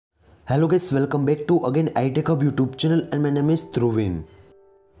Hello guys, welcome back to again iTechHub YouTube channel and my name is Dhruvin.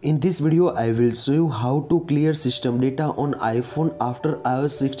 In this video I will show you how to clear system data on iPhone after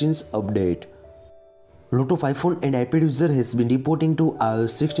iOS 16's update. Lot of iPhone and iPad user has been reporting to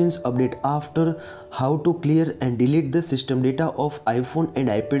iOS 16's update after how to clear and delete the system data of iPhone and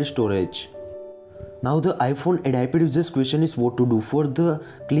iPad storage. Now the iPhone and iPad users question is what to do for the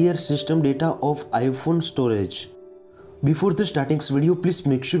clear system data of iPhone storage. Before the starting this video, please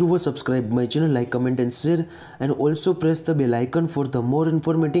make sure you subscribe my channel, like, comment and share, and also press the bell icon for the more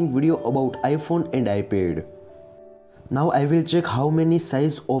informative video about iPhone and iPad. Now I will check how many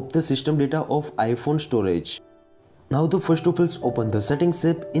size of the system data of iPhone storage. Now the first of all open the settings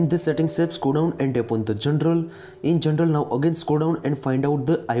app. In the settings app, scroll down and tap on the general. In general, now again scroll down and find out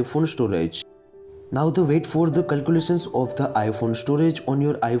the iPhone storage. Now the wait for the calculations of the iPhone storage on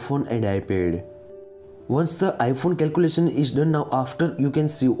your iPhone and iPad. Once the iPhone calculation is done, now after you can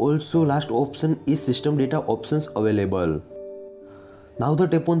see also last option is system data options available. Now the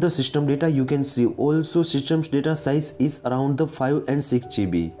tap on the system data, you can see also system's data size is around the 5 and 6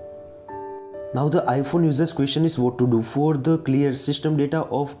 GB. Now the iPhone users question is what to do for the clear system data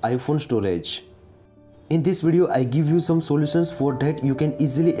of iPhone storage. In this video I give you some solutions for that you can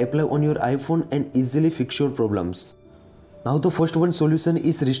easily apply on your iPhone and easily fix your problems. Now the first one solution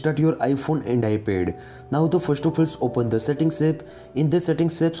is restart your iPhone and iPad. Now the first of all open the settings app. In the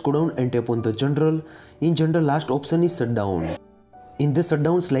settings app, scroll down and tap on the general. In general, last option is shutdown. In the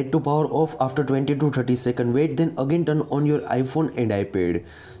shutdown, slide to power off after 20 to 30 seconds. Wait, then again turn on your iPhone and iPad.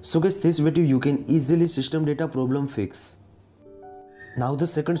 So guys, this video you can easily system data problem fix. Now the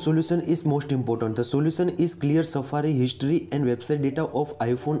second solution is most important. The solution is clear Safari history and website data of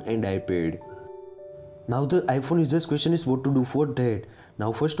iPhone and iPad. Now the iPhone users question is what to do for that.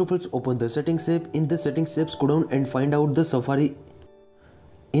 Now first of all open the settings app. In the settings app, scroll down and find out the Safari.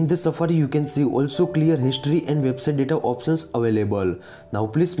 In the Safari you can see also clear history and website data options available. Now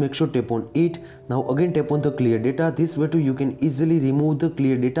please make sure tap on it. Now again tap on the clear data. This way too you can easily remove the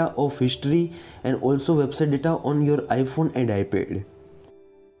clear data of history and also website data on your iPhone and iPad.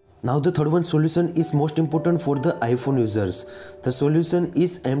 Now the third one solution is most important for the iPhone users. The solution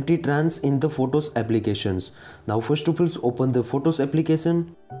is empty trans in the Photos applications. Now first of all open the Photos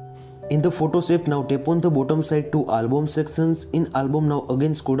application. In the Photos app, now tap on the bottom side to album sections. In album, now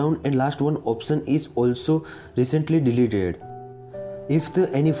again scroll down and last one option is also recently deleted. If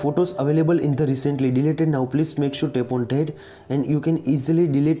any photos available in the recently deleted, now please make sure tap on that and you can easily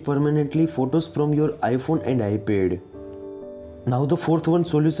delete permanently photos from your iPhone and iPad. Now the fourth one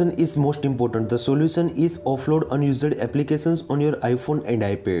solution is most important. The solution is offload unused applications on your iPhone and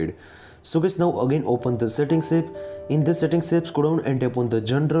iPad. So guys, now again open the settings app. In the settings app, scroll down and tap on the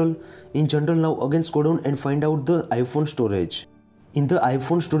general. In general, now again scroll down and find out the iPhone storage. In the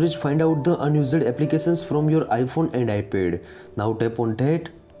iPhone storage, find out the unused applications from your iPhone and iPad. Now tap on that.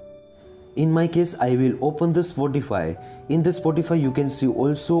 In my case, I will open the Spotify. In the Spotify, you can see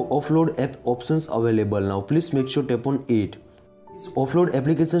also offload app options available. Now please make sure tap on it. These offload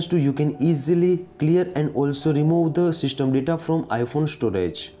applications too you can easily clear and also remove the system data from iPhone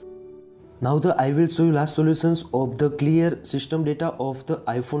storage. Now I will show you last solutions of the clear system data of the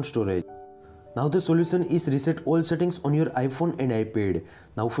iPhone storage. Now the solution is reset all settings on your iPhone and iPad.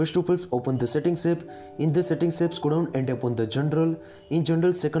 Now first of all open the settings app. In the settings app, scroll down and tap on the general. In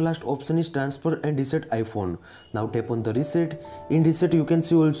general, second last option is transfer and reset iPhone. Now tap on the reset. In reset you can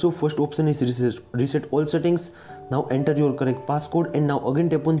see also first option is reset all settings. Now enter your correct passcode and now again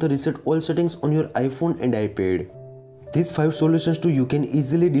tap on the reset all settings on your iPhone and iPad. These 5 solutions too you can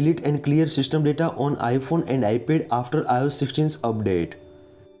easily delete and clear system data on iPhone and iPad after iOS 16's update.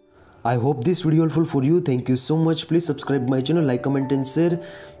 I hope this video helpful for you. Thank you so much. Please subscribe my channel, like, comment and share.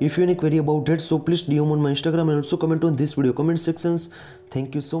 If you have any query about that, so please DM on my Instagram and also comment on this video comment sections.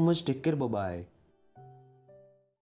 Thank you so much. Take care. Bye bye.